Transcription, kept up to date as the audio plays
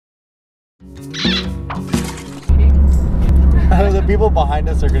The people behind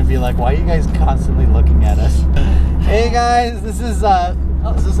us are gonna be like, why are you guys constantly looking at us? Hey guys, this is is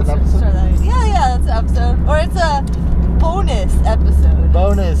this an episode? Yeah, that's an episode. Or it's a bonus episode.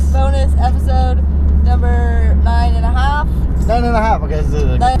 Bonus episode number 9.5. 9.5. Okay, this is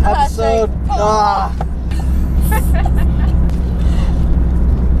an episode.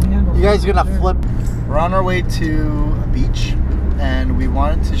 You guys are gonna flip. We're on our way to a beach, and we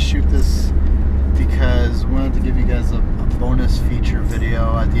wanted to shoot this because we wanted to give you guys a bonus feature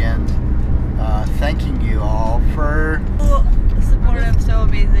video at the end, thanking you all for the support. I'm so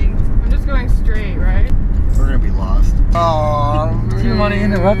amazing. I'm just going straight, right? We're gonna be lost. Oh, do you want to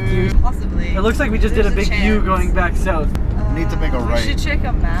interrupt you? Possibly. It looks like we just did a big U going back south. We need to make a right. We should check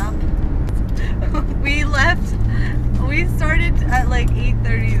a map. We started at like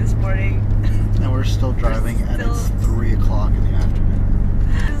 8:30 this morning. And we're still driving, and it's 3 o'clock in the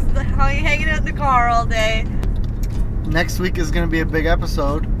afternoon. Just hanging out in the car all day. Next week is going to be a big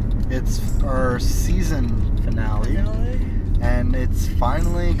episode. It's our season finale. And it's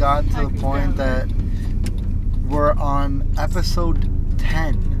finally got to the point that we're on episode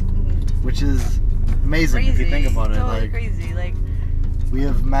 10, which is amazing if you think about it. Totally like crazy. Like, we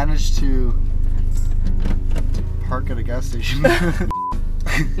have managed to park at a gas station.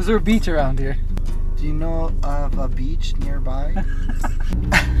 Is there a beach around here? Do you know of a beach nearby?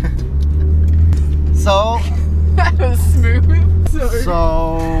 So That was smooth. Sorry.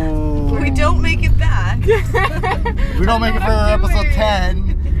 So we don't make it back. if we don't make it for episode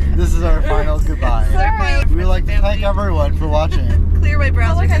 10, this is our final goodbye. Sorry. We would like to thank everyone for watching. Clear my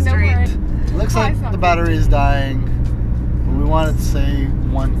browser history. Looks like the battery is dying, but we wanted to say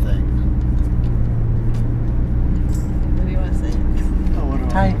one thing. What do you want to say?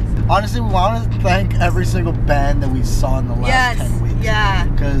 Hi. Honestly, we want to thank every single band that we saw in the last 10 weeks. Yeah.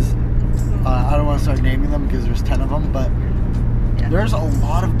 Because I don't want to start naming them because there's 10 of them, but there's a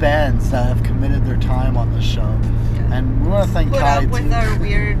lot of bands that have committed their time on this show. Yeah. And we want to thank Kai too. Put up with our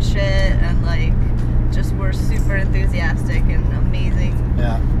weird shit and like just we're super enthusiastic and amazing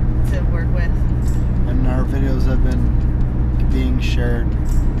to work with. And our videos have been being shared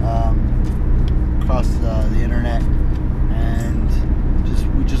across the internet, and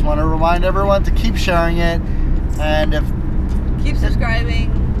we just want to remind everyone to keep sharing it, and keep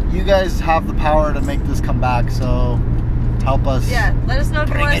subscribing. You guys have the power to make this come back, so help us. Yeah, let us know if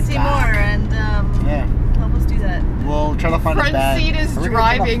you want to see more, and help us do that. We'll try to find a band. Front seat is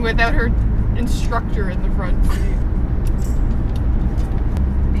driving without her instructor in the front seat.